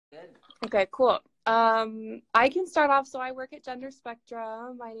Good. Okay, cool. I can start off. So I work at Gender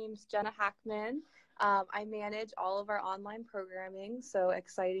Spectrum. My name's Jenna Hackman. I manage all of our online programming, so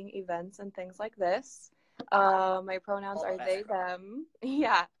exciting events and things like this. My pronouns All the are best they, crowd. them.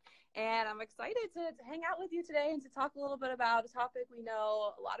 Yeah. And I'm excited to hang out with you today and to talk a little bit about a topic we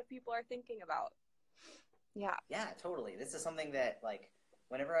know a lot of people are thinking about. Yeah. Yeah, totally. This is something that, like,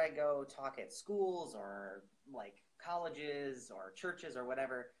 whenever I go talk at schools or like colleges or churches or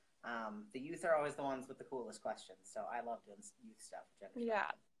whatever, the youth are always the ones with the coolest questions. So I love doing youth stuff, gender Yeah,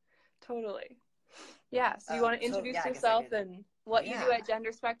 spectrum. totally. Yeah, so you want to So yeah, introduce I guess I yourself could. and what you do Yeah, at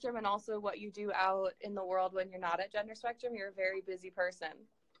Gender Spectrum and also what you do out in the world when you're not at Gender Spectrum. You're a very busy person.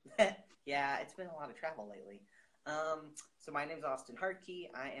 yeah, it's been a lot of travel lately. So my name's Austen Hartke.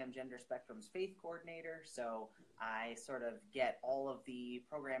 I am Gender Spectrum's faith coordinator. So I sort of get all of the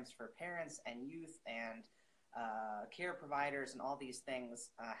programs for parents and youth and care providers and all these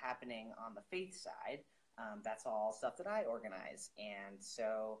things happening on the faith side. That's all stuff that I organize. And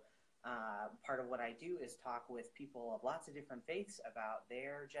so part of what I do is talk with people of lots of different faiths about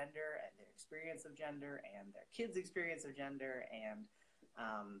their gender and their experience of gender and their kids' experience of gender and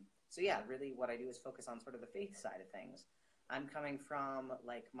so yeah, really what I do is focus on sort of the faith side of things. I'm coming from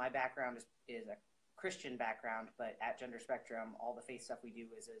like my background is a Christian background, but at Gender Spectrum, all the faith stuff we do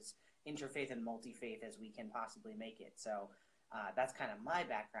is as interfaith and multi-faith as we can possibly make it. So that's kind of my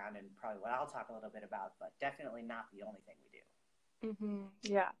background and probably what I'll talk a little bit about, but definitely not the only thing we do.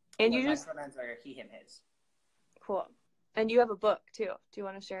 Yeah. And Oh, you and my just, pronouns are he, him, his. cool. And you have a book too. Do you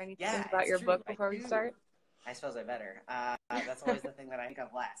want to share anything Yeah, about it's your true. book I before we do. start? I suppose I better. That's always the thing that I think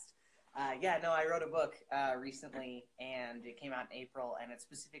of last. Yeah, no, I wrote a book recently, and it came out in April, and it's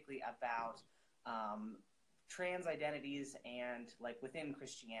specifically about um, trans identities and like within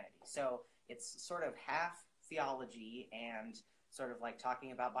Christianity. So it's sort of half theology and sort of like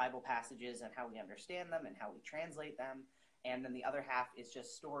talking about Bible passages and how we understand them and how we translate them, and then the other half is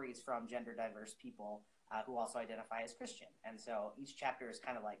just stories from gender diverse people who also identify as Christian. And so each chapter is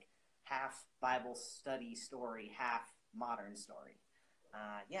kind of like half Bible study story, half modern story.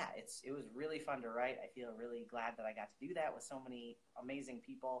 Yeah, it was really fun to write. I feel really glad that I got to do that with so many amazing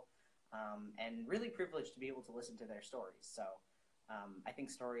people, and really privileged to be able to listen to their stories. So I think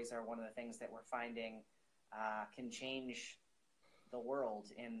stories are one of the things that we're finding can change the world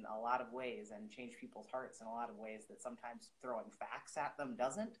in a lot of ways and change people's hearts in a lot of ways that sometimes throwing facts at them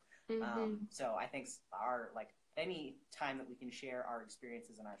doesn't. So I think our like any time that we can share our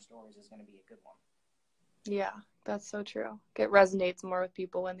experiences and our stories is going to be a good one. Yeah, that's so true. It resonates more with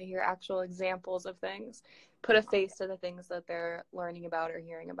people when they hear actual examples of things, put a face to the things that they're learning about or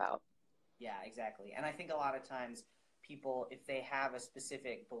hearing about. Yeah, exactly. And I think a lot of times people, if they have a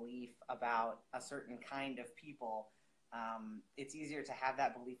specific belief about a certain kind of people, it's easier to have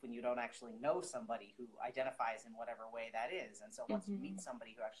that belief when you don't actually know somebody who identifies in whatever way that is. And so once you meet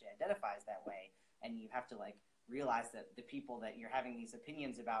somebody who actually identifies that way, and you have to like realize that the people that you're having these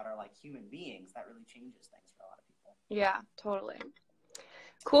opinions about are like human beings, that really changes things for a lot of people. Yeah, totally.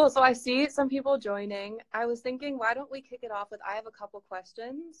 Cool. So I see some people joining. I was thinking, why don't we kick it off with I have a couple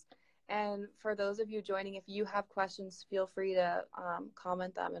questions. And for those of you joining, if you have questions, feel free to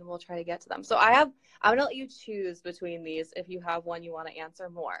comment them and we'll try to get to them. So I'm going to let you choose between these if you have one you want to answer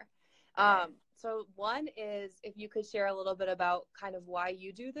more. Okay. So one is if you could share a little bit about kind of why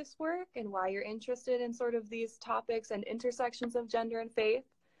you do this work and why you're interested in sort of these topics and intersections of gender and faith.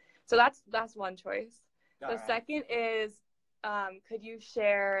 So that's one choice. All The right. second is could you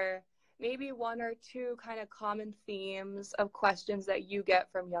share maybe one or two kind of common themes of questions that you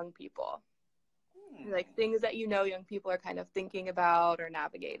get from young people? Like things that you know young people are kind of thinking about or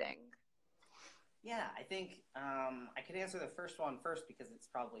navigating. Yeah, I think I could answer the first one first because it's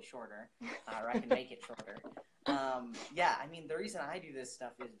probably shorter, or I can make it shorter. Yeah, I mean, the reason I do this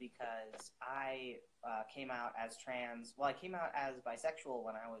stuff is because I came out as trans. Well, I came out as bisexual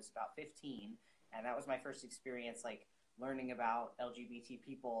when I was about 15, and that was my first experience, like learning about LGBT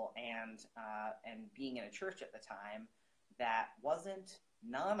people and being in a church at the time that wasn't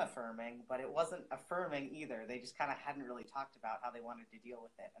non-affirming, but it wasn't affirming either. They just kind of hadn't really talked about how they wanted to deal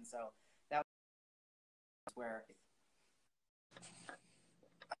with it, and so that where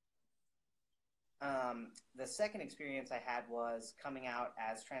the second experience I had was coming out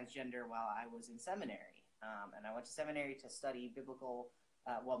as transgender while I was in seminary. And I went to seminary to study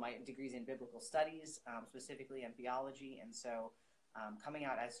my degrees in biblical studies, specifically in theology. And so coming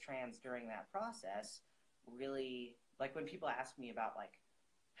out as trans during that process really, like when people ask me about like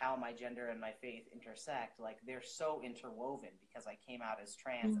how my gender and my faith intersect, like they're so interwoven because I came out as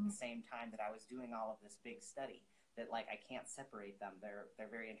trans at the same time that I was doing all of this big study. that like I can't separate them. They're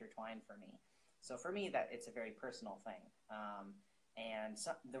very intertwined for me. So for me, that it's a very personal thing. And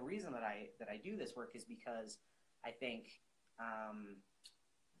so, the reason that I do this work is because I think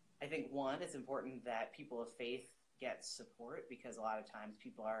one, it's important that people of faith get support, because a lot of times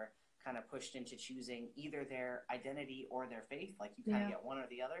people are kind of pushed into choosing either their identity or their faith. Like you kind of get one or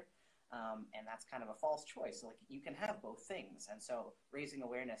the other. And that's kind of a false choice. So like you can have both things. And so raising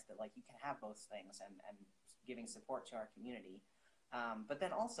awareness that like you can have both things, and giving support to our community. But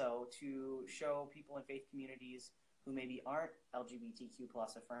then also to show people in faith communities who maybe aren't LGBTQ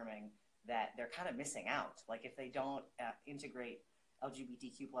plus affirming that they're kind of missing out. Like if they don't integrate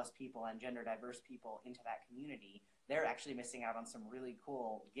LGBTQ plus people and gender diverse people into that community, they're actually missing out on some really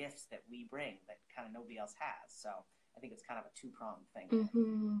cool gifts that we bring that kind of nobody else has. So I think it's kind of a two-pronged thing.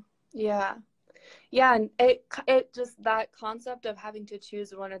 Mm-hmm. Yeah. Yeah, and it just, that concept of having to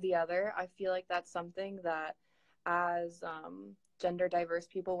choose one or the other, I feel like that's something that as gender diverse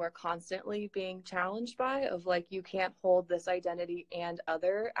people we're constantly being challenged by, of like you can't hold this identity and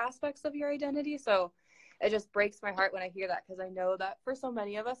other aspects of your identity. So it just breaks my heart when I hear that, because I know that for so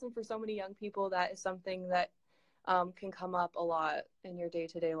many of us and for so many young people, that is something that can come up a lot in your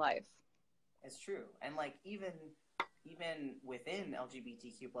day-to-day life. It's true. And like even within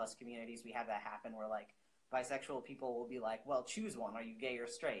LGBTQ plus communities, we have that happen where like bisexual people will be like, well, choose one. Are you gay or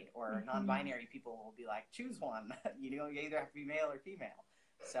straight? Or non-binary people will be like, choose one. You either have to be male or female.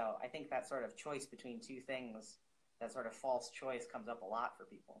 So I think that sort of choice between two things, that sort of false choice, comes up a lot for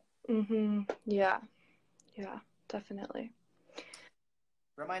people. Mm-hmm. Yeah, definitely.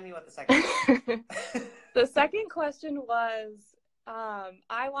 Remind me what the second question was. The second question was,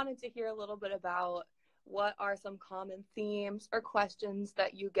 I wanted to hear a little bit about what are some common themes or questions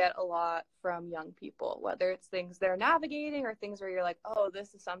that you get a lot from young people, whether it's things they're navigating or things where you're like, oh,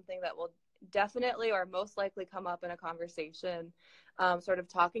 this is something that will definitely or most likely come up in a conversation, sort of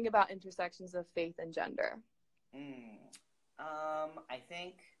talking about intersections of faith and gender.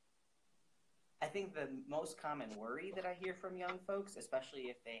 I think the most common worry that I hear from young folks, especially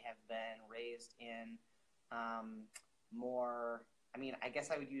if they have been raised in more, I mean, I guess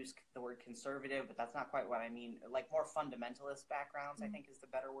I would use the word conservative, but that's not quite what I mean. Like more fundamentalist backgrounds, I think is the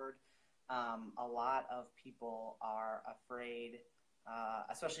better word. A lot of people are afraid,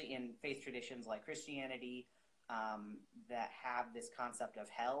 especially in faith traditions like Christianity, that have this concept of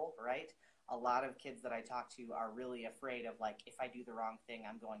hell, right? A lot of kids that I talk to are really afraid of, like, if I do the wrong thing,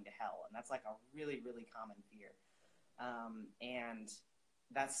 I'm going to hell. And that's like a really, really common fear. And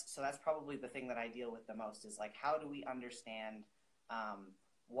that's probably the thing that I deal with the most, is like, how do we understand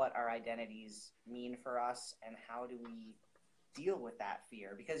what our identities mean for us, and how do we deal with that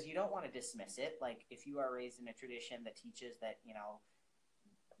fear? Because you don't want to dismiss it. Like if you are raised in a tradition that teaches that,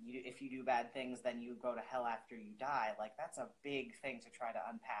 if you do bad things, then you go to hell after you die, like that's a big thing to try to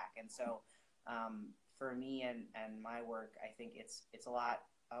unpack. And so for me and my work, I think it's a lot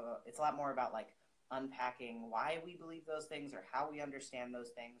more about like unpacking why we believe those things, or how we understand those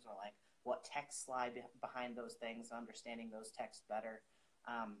things, or like what texts lie behind those things, understanding those texts better.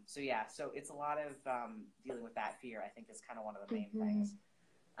 So it's a lot of dealing with that fear, I think, is kind of one of the main things.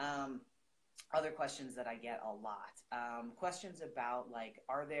 Other questions that I get a lot, questions about like,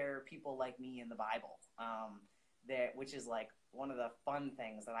 are there people like me in the Bible? Which is like one of the fun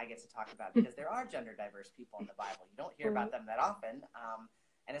things that I get to talk about, because there are gender diverse people in the Bible. You don't hear about them that often,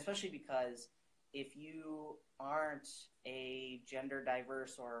 and especially because if you aren't a gender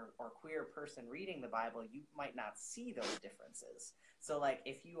diverse or queer person reading the Bible, you might not see those differences. So like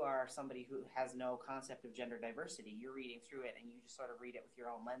if you are somebody who has no concept of gender diversity, you're reading through it and you just sort of read it with your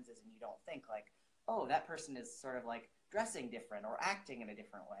own lenses, and you don't think like, oh, that person is sort of like dressing different or acting in a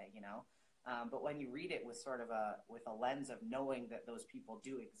different way, but when you read it with sort of with a lens of knowing that those people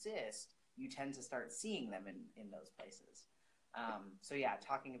do exist, you tend to start seeing them in those places.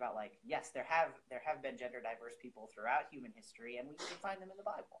 Talking about like, yes, there have been gender diverse people throughout human history, and we can find them in the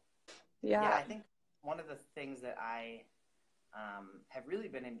Bible. Yeah, I think one of the things that I have really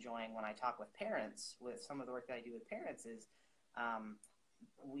been enjoying when I talk with parents, with some of the work that I do with parents, is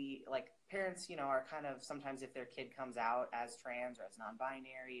parents, are kind of, sometimes if their kid comes out as trans or as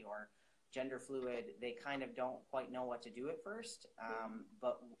non-binary or gender fluid, they kind of don't quite know what to do at first.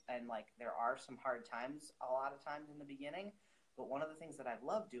 There are some hard times a lot of times in the beginning. But one of the things that I've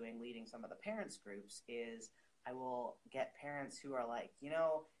loved doing, leading some of the parents groups, is I will get parents who are like,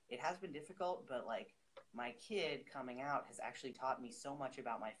 it has been difficult, but like my kid coming out has actually taught me so much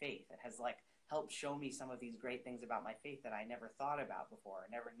about my faith. It has like helped show me some of these great things about my faith that I never thought about before, or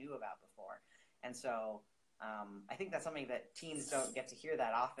never knew about before. And so I think that's something that teens don't get to hear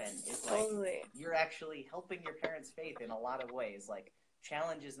that often, is like, Totally. you're actually helping your parents' faith in a lot of ways. Like,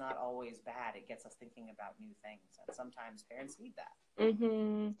 challenge is not always bad. It gets us thinking about new things, and sometimes parents need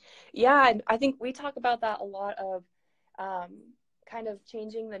that. Yeah, and I think we talk about that a lot of um, kind of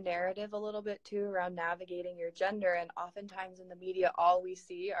changing the narrative a little bit too around navigating your gender. And oftentimes in the media, all we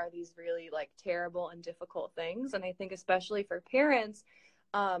see are these really like terrible and difficult things. And I think especially for parents,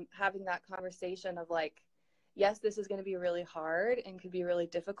 having that conversation of like, yes, this is going to be really hard and could be really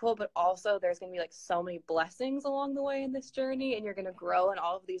difficult, but also there's going to be like so many blessings along the way in this journey, and you're going to grow in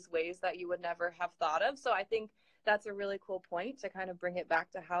all of these ways that you would never have thought of. So I think that's a really cool point to kind of bring it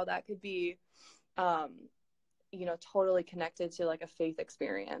back to how that could be, um, totally connected to like a faith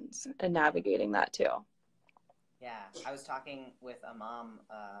experience and navigating that too. Yeah, I was talking with a mom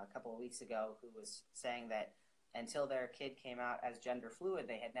a couple of weeks ago who was saying that until their kid came out as gender fluid,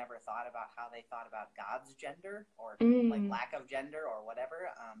 they had never thought about how they thought about God's gender, or like lack of gender or whatever,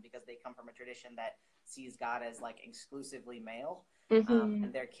 because they come from a tradition that sees God as like exclusively male.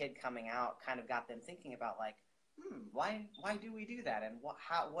 And their kid coming out kind of got them thinking about like, why do we do that, and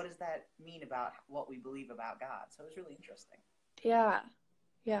what does that mean about what we believe about God? So it was really interesting. Yeah.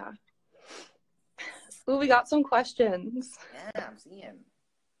 Ooh, we got some questions. Yeah, I'm seeing.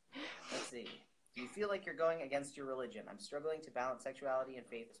 Let's see. Do you feel like you're going against your religion? I'm struggling to balance sexuality and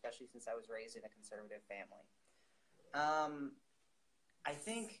faith, especially since I was raised in a conservative family. I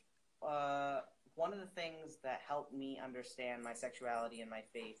think one of the things that helped me understand my sexuality and my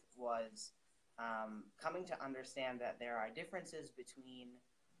faith was coming to understand that there are differences between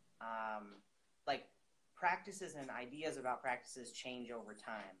like practices and ideas about practices change over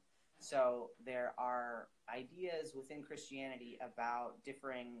time. So there are ideas within Christianity about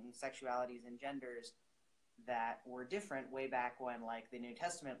differing sexualities and genders that were different way back when, like, the New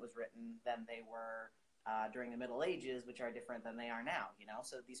Testament was written than they were during the Middle Ages, which are different than they are now, you know?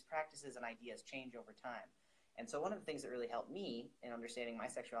 So these practices and ideas change over time. And so one of the things that really helped me in understanding my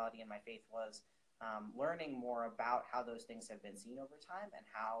sexuality and my faith was learning more about how those things have been seen over time, and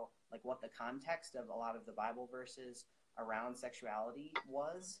how, like, what the context of a lot of the Bible verses around sexuality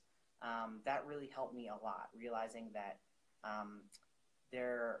was. That really helped me a lot, realizing that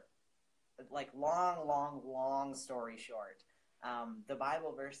they're, like, long story short, the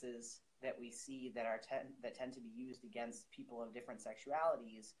Bible verses that we see that that tend to be used against people of different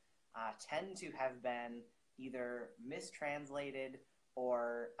sexualities tend to have been either mistranslated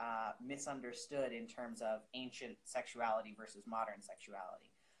or misunderstood in terms of ancient sexuality versus modern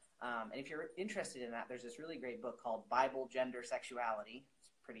sexuality. And if you're interested in that, there's this really great book called Bible, Gender, Sexuality. It's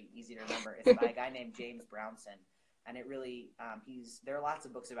pretty easy to remember. It's by a guy named James Brownson. And it really, there are lots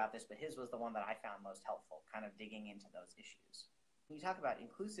of books about this, but his was the one that I found most helpful, kind of digging into those issues. When you talk about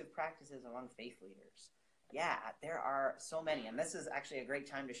inclusive practices among faith leaders, yeah, there are so many. And this is actually a great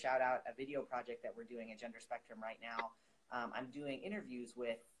time to shout out a video project that we're doing at Gender Spectrum right now. I'm doing interviews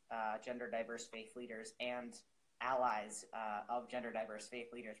with gender diverse faith leaders and allies of gender diverse faith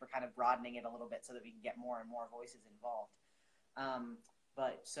leaders. We're kind of broadening it a little bit so that we can get more and more voices involved.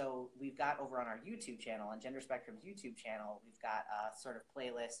 But so we've got over on our YouTube channel, on Gender Spectrum's YouTube channel, we've got a sort of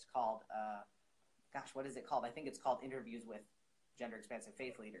playlist called, what is it called? I think it's called Interviews with Gender Expansive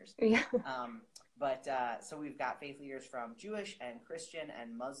Faith Leaders. Yeah. So we've got faith leaders from Jewish and Christian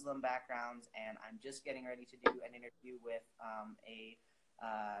and Muslim backgrounds, and I'm just getting ready to do an interview with a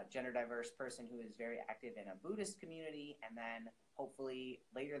gender diverse person who is very active in a Buddhist community, and then hopefully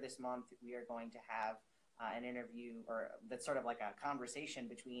later this month we are going to have an interview, or that's sort of like a conversation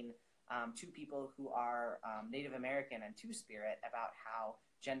between two people who are Native American and Two-Spirit about how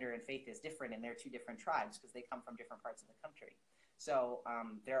gender and faith is different in their two different tribes, because they come from different parts of the country. So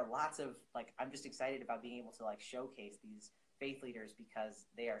there are lots of, like, I'm just excited about being able to, like, showcase these faith leaders, because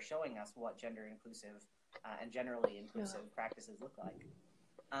they are showing us what gender inclusive and generally inclusive practices look like.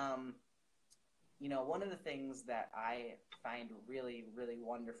 One of the things that I find really, really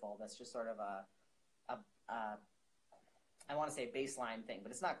wonderful, that's just sort of I want to say baseline thing,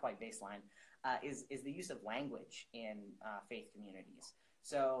 but it's not quite baseline, is the use of language in faith communities.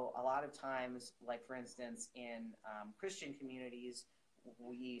 So a lot of times, like, for instance, in Christian communities,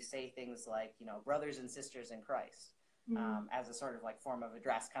 we say things like, brothers and sisters in Christ, as a sort of, like, form of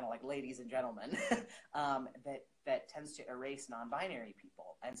address, kind of like ladies and gentlemen, that tends to erase non-binary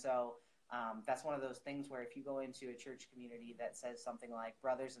people. And so that's one of those things where if you go into a church community that says something like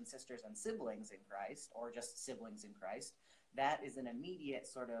brothers and sisters and siblings in Christ, or just siblings in Christ, that is an immediate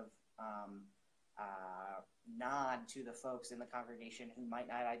sort of nod to the folks in the congregation who might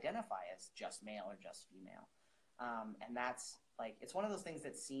not identify as just male or just female. And that's like, it's one of those things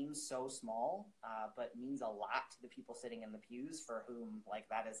that seems so small, but means a lot to the people sitting in the pews for whom like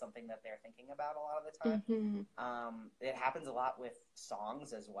that is something that they're thinking about a lot of the time. It happens a lot with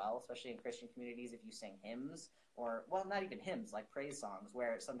songs as well, especially in Christian communities. If you sing hymns, or well, not even hymns, like praise songs,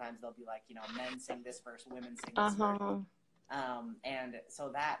 where sometimes they'll be like, men sing this verse, women sing this verse. And so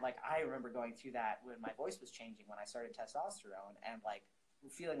that, like, I remember going through that when my voice was changing when I started testosterone, and like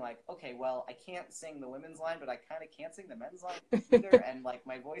feeling like, okay, well, I can't sing the women's line, but I kind of can't sing the men's line either, and like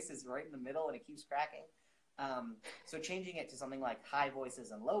my voice is right in the middle and it keeps cracking. So changing it to something like high voices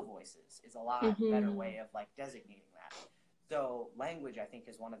and low voices is a lot better way of like designating that. So language, I think,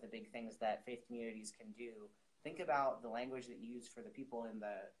 is one of the big things that faith communities can do. Think about the language that you use for the people in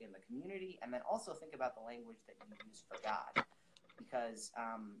the community, and then also think about the language that you use for God. Because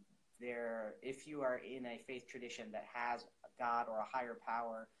if you are in a faith tradition that has a God or a higher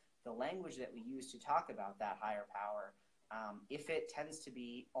power, the language that we use to talk about that higher power, if it tends to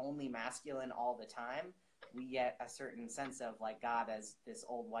be only masculine all the time, we get a certain sense of like God as this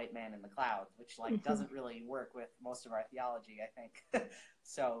old white man in the clouds, which like doesn't really work with most of our theology, I think.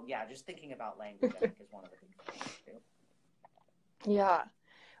 So yeah, just thinking about language, I think, is one of the big things too. Yeah.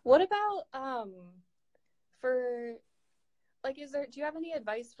 What about for like, do you have any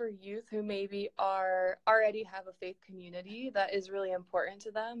advice for youth who maybe already have a faith community that is really important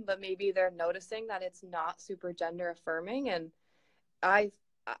to them, but maybe they're noticing that it's not super gender affirming? And I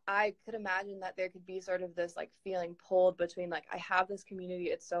could imagine that there could be sort of this like feeling pulled between like, I have this community,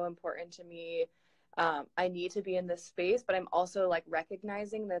 it's so important to me, I need to be in this space, but I'm also like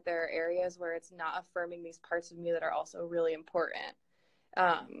recognizing that there are areas where it's not affirming these parts of me that are also really important.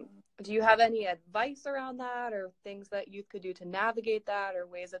 Do you have any advice around that, or things that youth could do to navigate that, or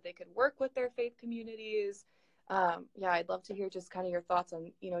ways that they could work with their faith communities? Yeah, I'd love to hear just kind of your thoughts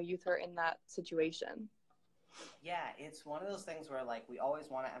on, youth who are in that situation. Yeah, it's one of those things where like we always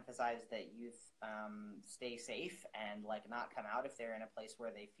want to emphasize that youth stay safe and like not come out if they're in a place where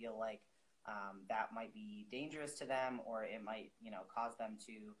they feel like that might be dangerous to them, or it might cause them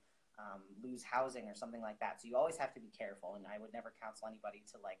to lose housing or something like that. So you always have to be careful, and I would never counsel anybody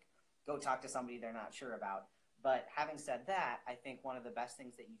to like go talk to somebody they're not sure about. But having said that, I think one of the best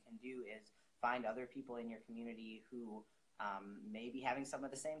things that you can do is find other people in your community who may be having some of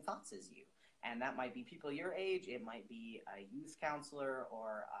the same thoughts as you. And that might be people your age. It might be a youth counselor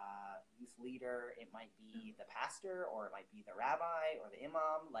or a youth leader. It might be the pastor, or it might be the rabbi or the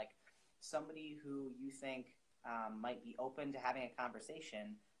imam, like somebody who you think might be open to having a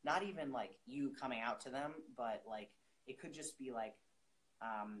conversation. Not even like you coming out to them, but like it could just be like,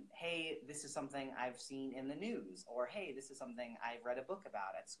 hey, this is something I've seen in the news, or hey, this is something I've read a book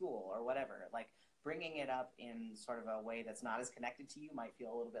about at school, or whatever. Like bringing it up in sort of a way that's not as connected to you might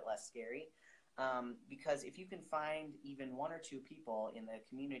feel a little bit less scary. Because if you can find even one or two people in the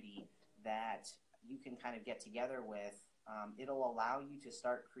community that you can kind of get together with, it'll allow you to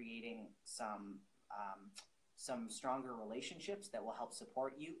start creating some stronger relationships that will help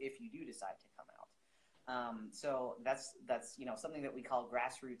support you if you do decide to come out. So that's something that we call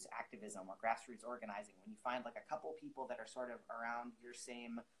grassroots activism or grassroots organizing. When you find like a couple people that are sort of around your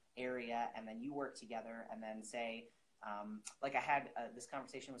same area, and then you work together, and then say, like I had this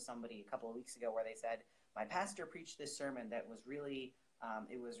conversation with somebody a couple of weeks ago where they said, my pastor preached this sermon that was really,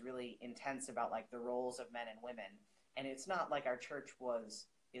 it was really intense about like the roles of men and women. And it's not like our church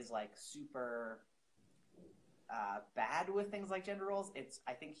is like super bad with things like gender roles.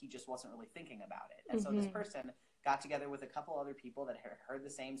 I think he just wasn't really thinking about it. And so this person got together with a couple other people that had heard the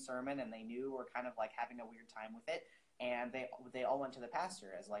same sermon, and they knew were kind of like having a weird time with it. And they all went to the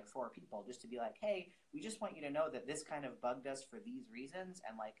pastor as like 4 people, just to be like, hey, we just want you to know that this kind of bugged us for these reasons.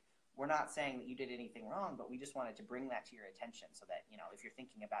 And like, we're not saying that you did anything wrong, but we just wanted to bring that to your attention so that, if you're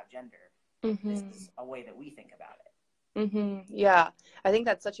thinking about gender, this is a way that we think about it. Yeah. I think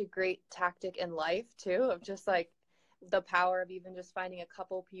that's such a great tactic in life too, of just like the power of even just finding a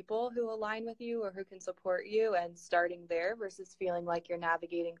couple people who align with you or who can support you, and starting there versus feeling like you're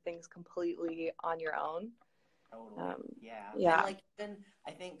navigating things completely on your own. Totally. Yeah. Yeah. And like, then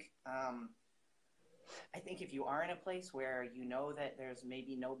I think if you are in a place where you know that there's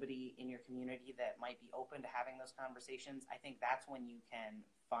maybe nobody in your community that might be open to having those conversations, I think that's when you can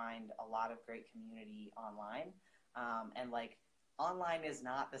find a lot of great community online. And like, online is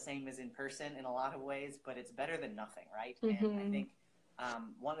not the same as in person in a lot of ways, but it's better than nothing, right? And I think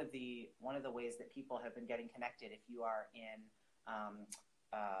one of the ways that people have been getting connected, if you are in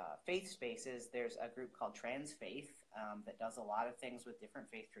faith spaces, there's a group called Trans Faith that does a lot of things with different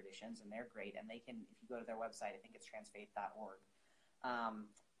faith traditions, and they're great. And they can, if you go to their website, I think it's transfaith.org.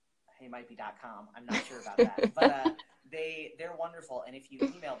 it might be .com. I'm not sure about that, but they're wonderful. And if you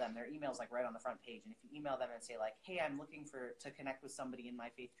email them, their email's like right on the front page. And if you email them and say like, hey, I'm looking to connect with somebody in my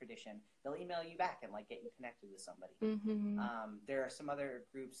faith tradition, they'll email you back and like get you connected with somebody. There are some other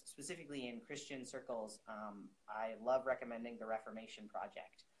groups, specifically in Christian circles. I love recommending the Reformation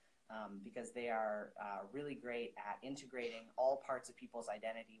Project. Because they are really great at integrating all parts of people's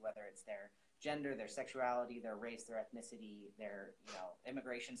identity, whether it's their gender, their sexuality, their race, their ethnicity, their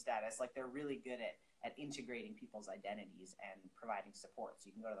immigration status. Like they're really good at integrating people's identities and providing support. So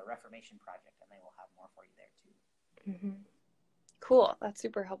you can go to the Reformation Project and they will have more for you there too. Cool. That's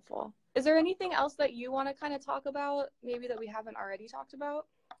super helpful. Is there anything else that you want to kind of talk about, maybe that we haven't already talked about?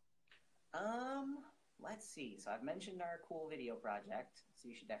 Let's see. So I've mentioned our cool video project, so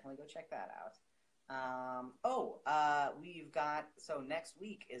you should definitely go check that out. We've got, so next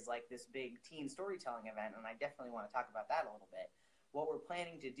week is like this big teen storytelling event, and I definitely want to talk about that a little bit. What we're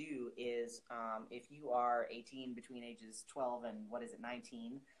planning to do is, if you are a teen between ages 12 and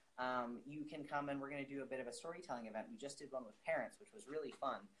 19, you can come and we're going to do a bit of a storytelling event. We just did one with parents, which was really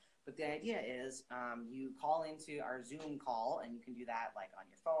fun. But the idea is you call into our Zoom call, and you can do that like on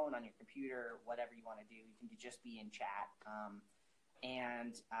your phone, on your computer, whatever you want to do. You can just be in chat.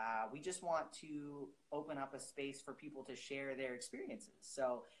 We just want to open up a space for people to share their experiences.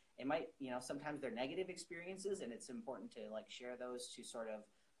 So it might, sometimes they're negative experiences, and it's important to like share those to sort of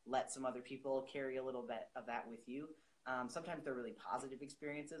let some other people carry a little bit of that with you. Sometimes they're really positive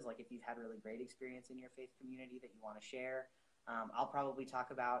experiences, like if you've had a really great experience in your faith community that you want to share. I'll probably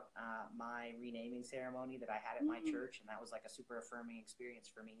talk about my renaming ceremony that I had at my church, and that was like a super affirming experience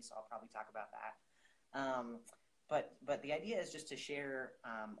for me, so I'll probably talk about that. But the idea is just to share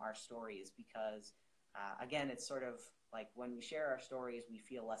our stories because, again, it's sort of like when we share our stories, we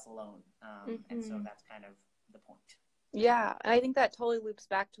feel less alone, and so that's kind of the point. Yeah, and I think that totally loops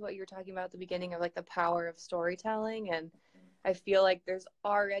back to what you were talking about at the beginning of like the power of storytelling, and I feel like there's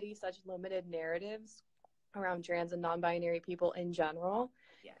already such limited narratives around trans and non-binary people in general.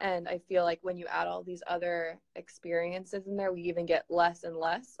 Yeah. And I feel like when you add all these other experiences in there, we even get less and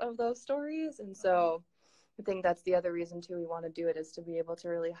less of those stories. And so I think that's the other reason too we want to do it, is to be able to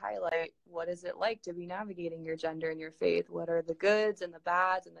really highlight what is it like to be navigating your gender and your faith, what are the goods and the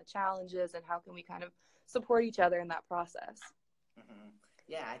bads and the challenges, and how can we kind of support each other in that process.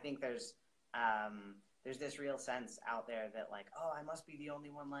 Yeah, I think there's this real sense out there that like, oh, I must be the only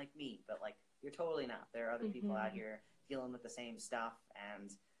one like me, but like you're totally not. There are other people out here dealing with the same stuff,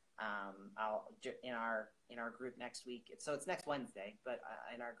 and in our group next week. So it's next Wednesday, but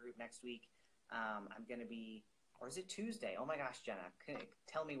in our group next week, I'm going to be, or is it Tuesday? Oh my gosh, Jenna,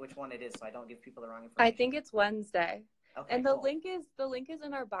 tell me which one it is so I don't give people the wrong information. I think it's Wednesday. Okay, and the cool. link is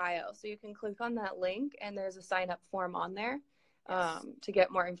in our bio, so you can click on that link, and there's a sign up form on there to get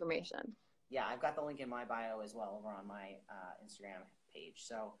more information. Yeah, I've got the link in my bio as well over on my Instagram page.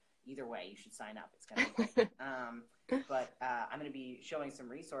 So either way, you should sign up. It's going to be great. But I'm going to be showing some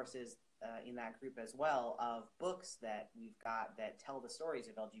resources in that group as well of books that we've got that tell the stories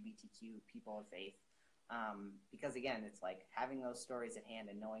of LGBTQ people of faith. Because again, it's like having those stories at hand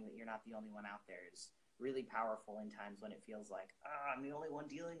and knowing that you're not the only one out there is really powerful in times when it feels like, I'm the only one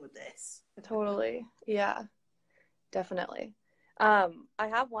dealing with this. Totally. Yeah, definitely. I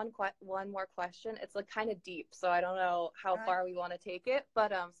have one more question. It's like kind of deep, so I don't know how far we want to take it,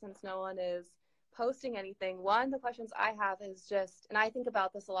 but since no one is posting anything, one of the questions I have is just, and I think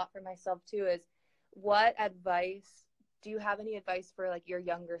about this a lot for myself too, is what advice, do you have any advice for like your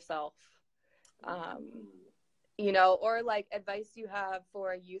younger self? Or like advice you have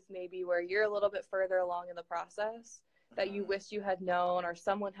for a youth maybe where you're a little bit further along in the process that you wish you had known or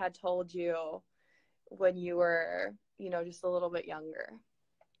someone had told you when you were, just a little bit younger?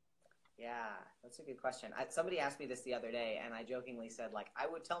 Yeah, that's a good question. Somebody asked me this the other day, and I jokingly said, like, I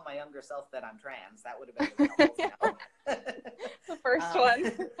would tell my younger self that I'm trans. That would have been really helpful to know. The first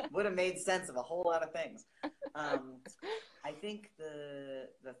one. Would have made sense of a whole lot of things. I think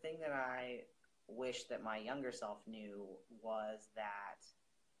the thing that I wish that my younger self knew was that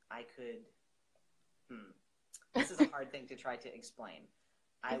I could... This is a hard thing to try to explain.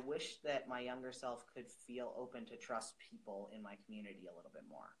 I wish that my younger self could feel open to trust people in my community a little bit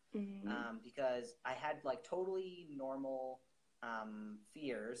more. Because I had like totally normal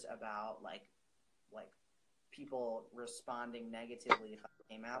fears about like people responding negatively if I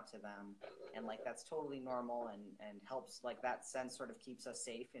came out to them, and like that's totally normal and helps, like that sense sort of keeps us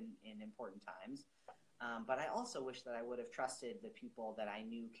safe in important times. But I also wish that I would have trusted the people that I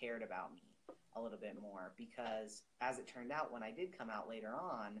knew cared about me a little bit more, because as it turned out, when I did come out later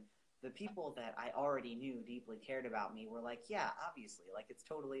on, the people that I already knew deeply cared about me were like, yeah, obviously, like it's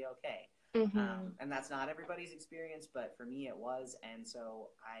totally okay. And that's not everybody's experience, but for me it was. And so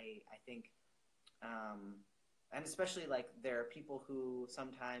I think, and especially like there are people who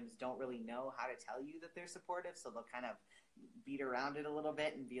sometimes don't really know how to tell you that they're supportive, so they'll kind of beat around it a little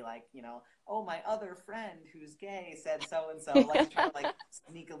bit and be like, oh, my other friend who's gay said so and so, like to try to like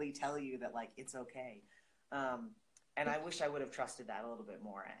sneakily tell you that like it's okay. And I wish I would have trusted that a little bit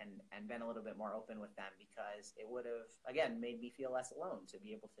more and been a little bit more open with them, because it would have, again, made me feel less alone to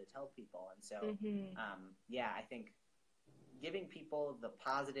be able to tell people. And so, yeah, I think giving people the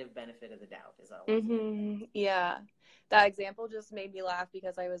positive benefit of the doubt is always Yeah. That example just made me laugh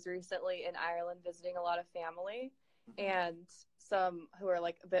because I was recently in Ireland visiting a lot of family, and some who are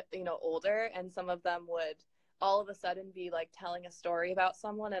like a bit, older, and some of them would all of a sudden be like telling a story about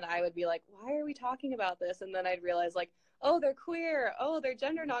someone, and I would be like, why are we talking about this? And then I'd realize like, oh, they're queer, oh, they're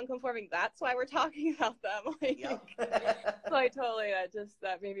gender nonconforming, that's why we're talking about them. Like, so I totally,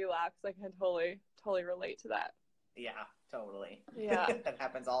 that made me laugh because I can totally relate to that. Yeah, totally. Yeah. That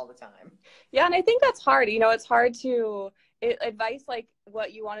happens all the time. Yeah, and I think that's hard. It's hard to advice like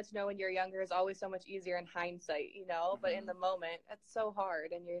what you wanted to know when you're younger is always so much easier in hindsight, but in the moment it's so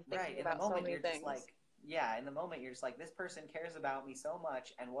hard, and you're thinking about so many things. In the moment you're just like, this person cares about me so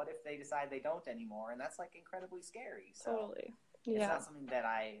much, and what if they decide they don't anymore? And that's like incredibly scary. So totally. Yeah. It's not something that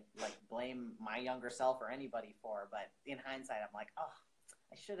I like blame my younger self or anybody for, but in hindsight I'm like, oh,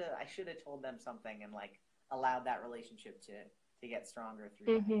 I should have told them something and like allowed that relationship to get stronger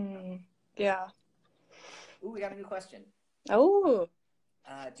through that. Yeah. Ooh, we got a new question. Oh.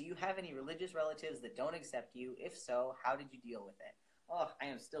 Do you have any religious relatives that don't accept you? If so, how did you deal with it? Oh, I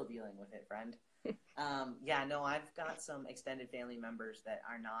am still dealing with it, friend. No, I've got some extended family members that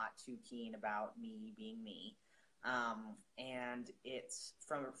are not too keen about me being me. And it's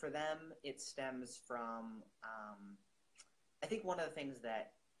for them, it stems from, I think one of the things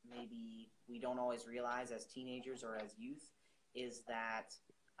that maybe we don't always realize as teenagers or as youth is that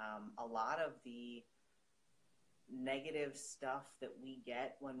a lot of the negative stuff that we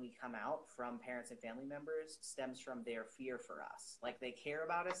get when we come out from parents and family members stems from their fear for us. Like they care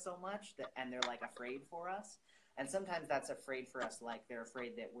about us so much and they're like afraid for us. And sometimes that's afraid for us, like they're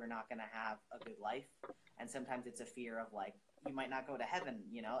afraid that we're not going to have a good life. And sometimes it's a fear of like, you might not go to heaven,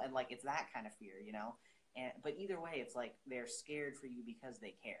 and like it's that kind of fear, but either way, it's like they're scared for you because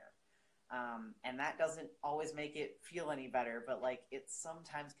they care. And that doesn't always make it feel any better, but like it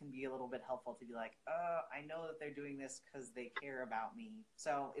sometimes can be a little bit helpful to be like, I know that they're doing this because they care about me.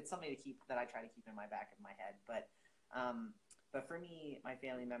 So it's something that I try to keep in my back of my head. But for me, my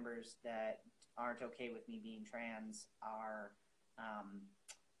family members that aren't okay with me being trans are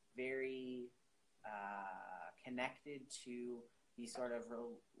very connected to these sort of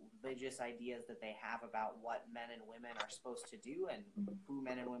religious ideas that they have about what men and women are supposed to do and who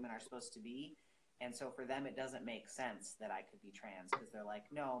men and women are supposed to be. And so for them, it doesn't make sense that I could be trans because they're like,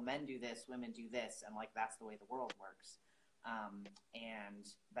 no, men do this, women do this. And like, that's the way the world works. And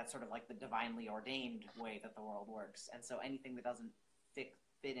that's sort of like the divinely ordained way that the world works. And so anything that doesn't fit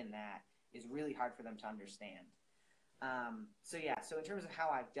in that is really hard for them to understand. So in terms of how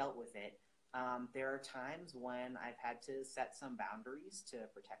I've dealt with it, there are times when I've had to set some boundaries to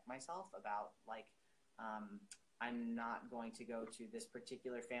protect myself about like, I'm not going to go to this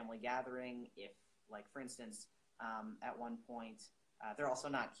particular family gathering if, like, for instance, at one point, they're also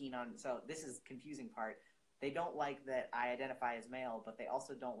not keen on, so this is confusing part. They don't like that I identify as male, but they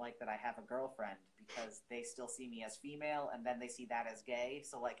also don't like that I have a girlfriend because they still see me as female and then they see that as gay.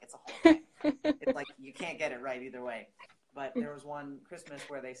 So like, it's a whole thing. It's like, you can't get it right either way. But there was one Christmas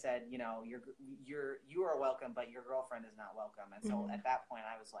where they said, you are welcome, but your girlfriend is not welcome. And so at that point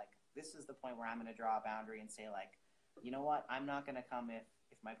I was like, this is the point where I'm going to draw a boundary and say like, you know what, I'm not going to come if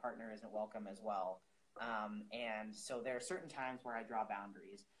my partner isn't welcome as well. And so there are certain times where I draw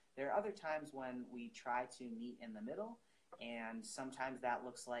boundaries. There are other times when we try to meet in the middle, and sometimes that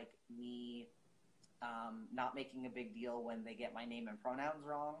looks like me not making a big deal when they get my name and pronouns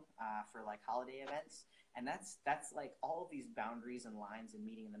wrong for like holiday events. And that's like all of these boundaries and lines and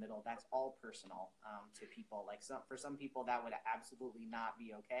meeting in the middle, that's all personal to people. Like for some people that would absolutely not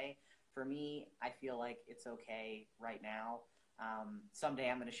be okay. For me, I feel like it's okay right now. Someday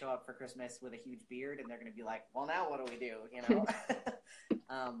I'm going to show up for Christmas with a huge beard and they're going to be like, well, now what do we do?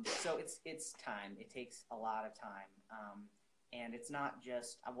 So it's time. It takes a lot of time. And it's not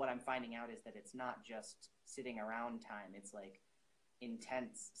just, what I'm finding out is that it's not just sitting around time. It's like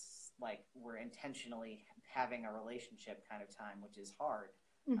intense, like we're intentionally having a relationship kind of time, which is hard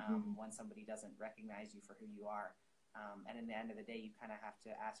when somebody doesn't recognize you for who you are. And in the end of the day, you kind of have to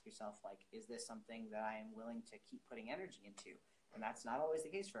ask yourself, like, is this something that I am willing to keep putting energy into? And that's not always the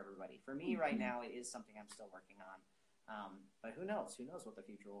case for everybody. For me right now, it is something I'm still working on. But who knows? Who knows what the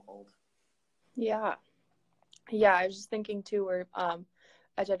future will hold? Yeah. Yeah, I was just thinking too, we're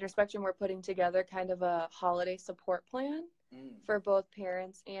at Gender Spectrum, we're putting together kind of a holiday support plan for both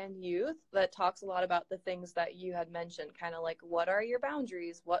parents and youth that talks a lot about the things that you had mentioned, kind of like what are your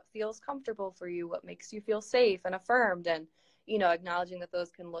boundaries, what feels comfortable for you, what makes you feel safe and affirmed, and acknowledging that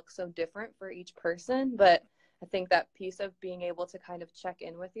those can look so different for each person. But I think that piece of being able to kind of check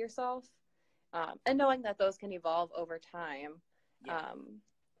in with yourself, and knowing that those can evolve over time.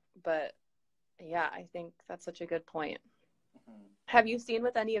 But yeah, I think that's such a good point. Have you seen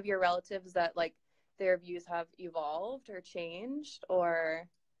with any of your relatives that like their views have evolved or changed, or?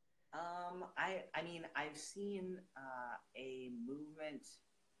 I mean, I've seen a movement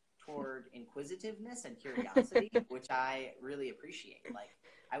toward inquisitiveness and curiosity, which I really appreciate. Like,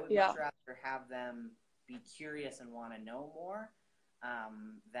 I would much rather have them be curious and want to know more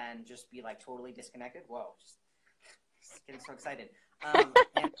than just be like totally disconnected. Whoa, just getting so excited.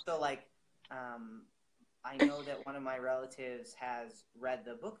 And so like, I know that one of my relatives has read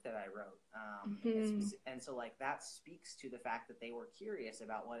the book that I wrote. And so like that speaks to the fact that they were curious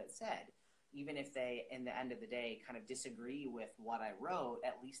about what it said. Even if they, in the end of the day, kind of disagree with what I wrote,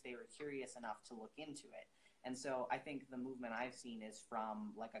 at least they were curious enough to look into it. And so I think the movement I've seen is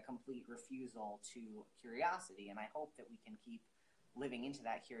from like a complete refusal to curiosity. And I hope that we can keep living into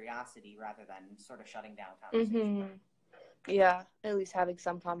that curiosity rather than sort of shutting down conversation. Yeah, at least having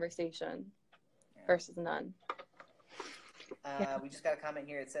some conversation versus none. We just got a comment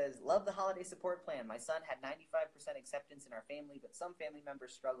here. It says, love the holiday support plan. My son had 95% acceptance in our family, but some family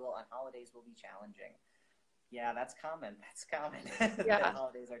members struggle and holidays will be challenging. Yeah, that's common. That's common. That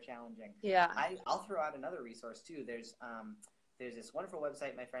holidays are challenging. Yeah. I'll throw out another resource too. There's this wonderful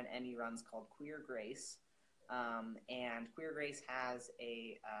website my friend Emmy runs called Queer Grace. And Queer Grace has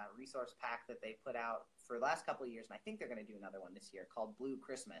a resource pack that they put out for the last couple of years, and I think they're going to do another one this year, called Blue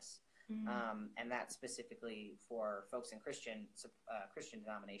Christmas. And that's specifically for folks in Christian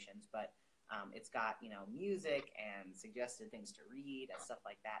denominations, but it's got music and suggested things to read and stuff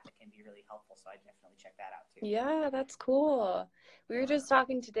like that can be really helpful. So I definitely check that out too. Yeah, that's cool. We were just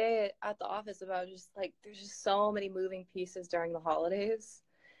talking today at the office about just like there's just so many moving pieces during the holidays,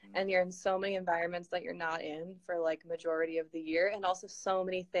 and you're in so many environments that you're not in for like majority of the year, and also so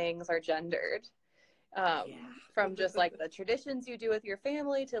many things are gendered. From just like the traditions you do with your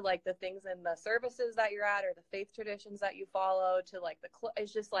family to like the things in the services that you're at or the faith traditions that you follow to like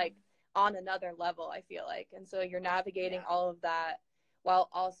it's just like on another level, I feel like. And so you're navigating all of that while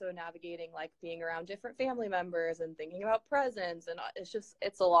also navigating like being around different family members and thinking about presents, and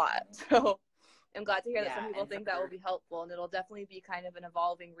it's a lot. So I'm glad to hear that some people think that will be helpful, and it'll definitely be kind of an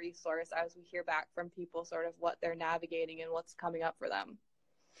evolving resource as we hear back from people sort of what they're navigating and what's coming up for them.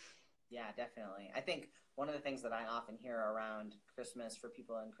 Yeah, definitely. I think one of the things that I often hear around Christmas for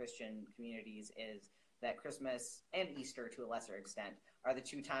people in Christian communities is that Christmas and Easter, to a lesser extent, are the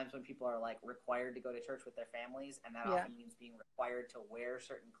two times when people are like required to go to church with their families, and that often means being required to wear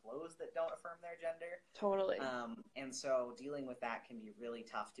certain clothes that don't affirm their gender. Totally. And so dealing with that can be really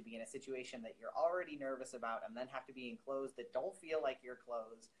tough, to be in a situation that you're already nervous about and then have to be in clothes that don't feel like your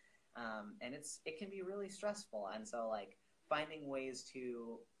clothes. And it can be really stressful. And so like finding ways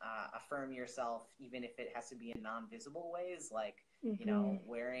to affirm yourself, even if it has to be in non-visible ways, like,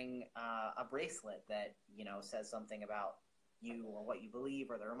 wearing a bracelet that, says something about you or what you believe,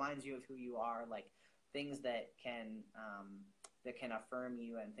 or that reminds you of who you are, like things that can affirm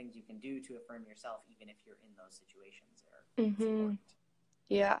you and things you can do to affirm yourself, even if you're in those situations are important.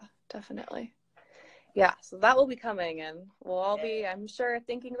 Yeah, definitely. Yeah, so that will be coming, and we'll all be, I'm sure,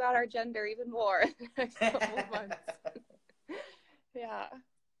 thinking about our gender even more in the next couple of months. Yeah.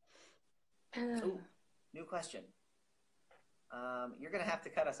 Ooh, new question. You're gonna have to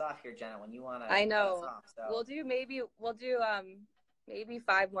cut us off here, Jenna, when you want to. I know. Cut us off, so. We'll do maybe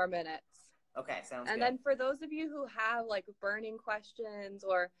 5 more minutes. Okay, sounds good. And then for those of you who have like burning questions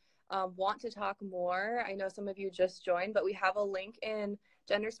or want to talk more, I know some of you just joined, but we have a link in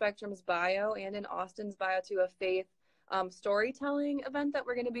Gender Spectrum's bio and in Austen's bio to a faith storytelling event that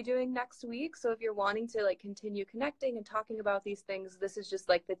we're going to be doing next week. So if you're wanting to like continue connecting and talking about these things, this is just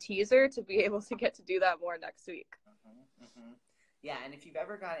like the teaser to be able to get to do that more next week. Yeah, and if you've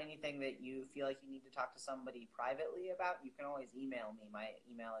ever got anything that you feel like you need to talk to somebody privately about, you can always email me. My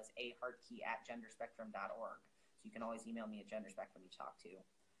email is ahartke@genderspectrum.org. So you can always email me at genderspectrum to talk to.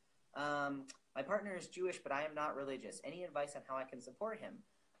 My partner is Jewish, but I am not religious. Any advice on how I can support him?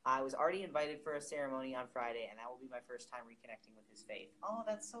 I was already invited for a ceremony on Friday, and that will be my first time reconnecting with his faith. Oh,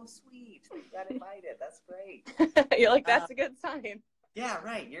 that's so sweet. You got invited. That's great. You're like, Uh, that's a good sign. yeah,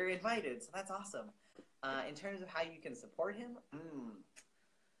 right. You're invited, so that's awesome. In terms of how you can support him,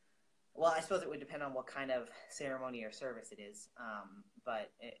 well, I suppose it would depend on what kind of ceremony or service it is.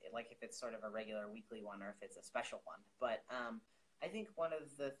 But like if it's sort of a regular weekly one or if it's a special one. But I think one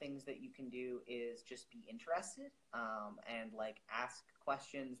of the things that you can do is just be interested and like ask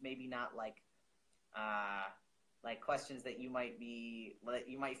questions. Maybe not like questions that you might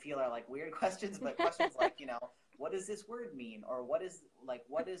feel are like weird questions, but questions like what does this word mean, or what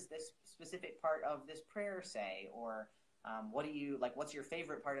does this specific part of this prayer say, or what do you like? What's your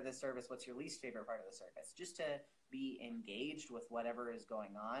favorite part of the service? What's your least favorite part of the service? Just to be engaged with whatever is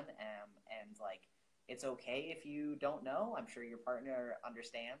going on, and like it's okay if you don't know. I'm sure your partner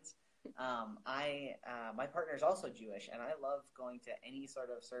understands. My partner is also Jewish, and I love going to any sort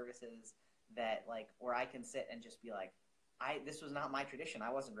of services that like where I can sit and just be like, this was not my tradition.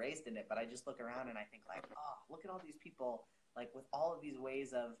 I wasn't raised in it, but I just look around and I think like, oh, look at all these people like with all of these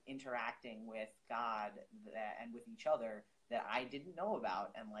ways of interacting with God and with each other that I didn't know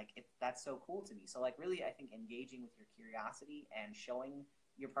about, and like that's so cool to me. So like really, I think engaging with your curiosity and showing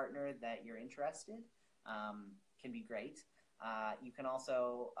your partner that you're interested can be great. You can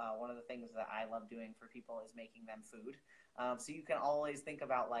also one of the things that I love doing for people is making them food. So you can always think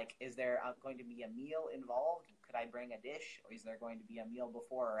about like, is there going to be a meal involved? Could I bring a dish, or is there going to be a meal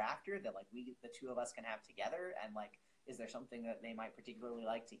before or after that like the two of us can have together? And like, is there something that they might particularly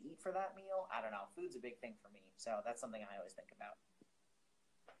like to eat for that meal? I don't know. Food's a big thing for me, so that's something I always think about.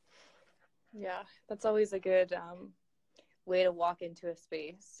 Yeah, that's always a good way to walk into a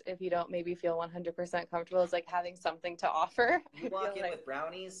space if you don't maybe feel 100% comfortable. Is like having something to offer. You walk in with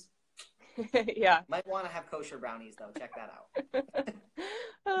brownies. Yeah. Might want to have kosher brownies though. Check that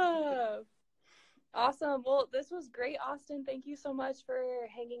out. Awesome. Well, this was great, Austen. Thank you so much for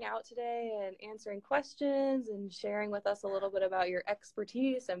hanging out today and answering questions and sharing with us a little bit about your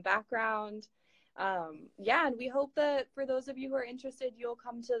expertise and background. Yeah, and we hope that for those of you who are interested, you'll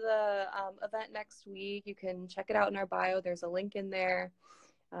come to the event next week. You can check it out in our bio. There's a link in there.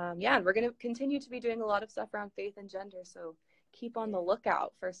 Yeah, and we're going to continue to be doing a lot of stuff around faith and gender, so keep on the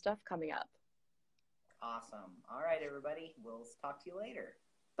lookout for stuff coming up. Awesome. All right, everybody. We'll talk to you later.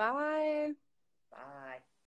 Bye. Bye.